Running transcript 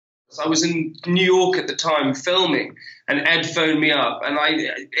I was in New York at the time filming, and Ed phoned me up, and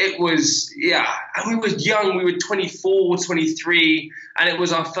and we were young, we were 24, 23, and it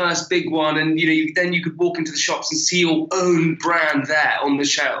was our first big one, and then you could walk into the shops and see your own brand there on the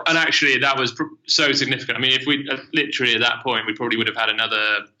shelf. And actually that was so significant. I mean, if we literally at that point, we probably would have had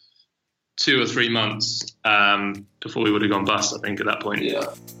another 2 or 3 months before we would have gone bust, I think, at that point.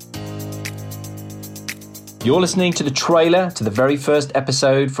 Yeah. You're listening to the trailer to the very first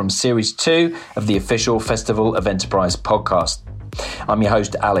episode from Series 2 of the official Festival of Enterprise podcast. I'm your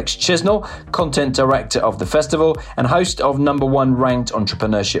host, Alex Chisnell, content director of the festival and host of #1 ranked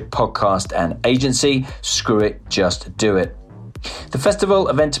entrepreneurship podcast and agency, Screw It, Just Do It. The Festival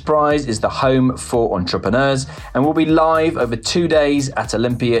of Enterprise is the home for entrepreneurs and will be live over 2 days at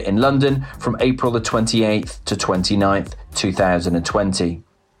Olympia in London from April the 28th to 29th, 2020.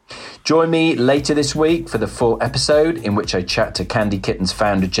 Join me later this week for the full episode in which I chat to Candy Kitten's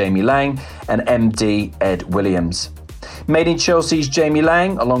founder Jamie Lang and MD Ed Williams. Made in Chelsea's Jamie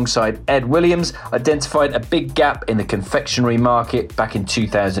Lang, alongside Ed Williams, identified a big gap in the confectionery market back in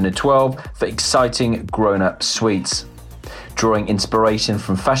 2012 for exciting grown-up sweets. Drawing inspiration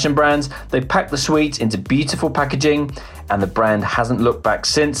from fashion brands, they packed the sweets into beautiful packaging, and the brand hasn't looked back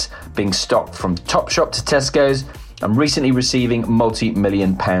since, being stocked from Topshop to Tesco's, and recently receiving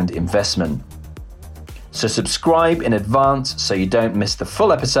multi-million-pound investment. So subscribe in advance so you don't miss the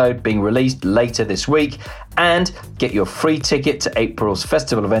full episode being released later this week, and get your free ticket to April's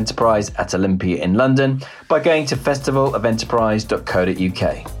Festival of Enterprise at Olympia in London by going to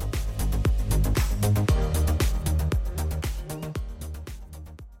festivalofenterprise.co.uk.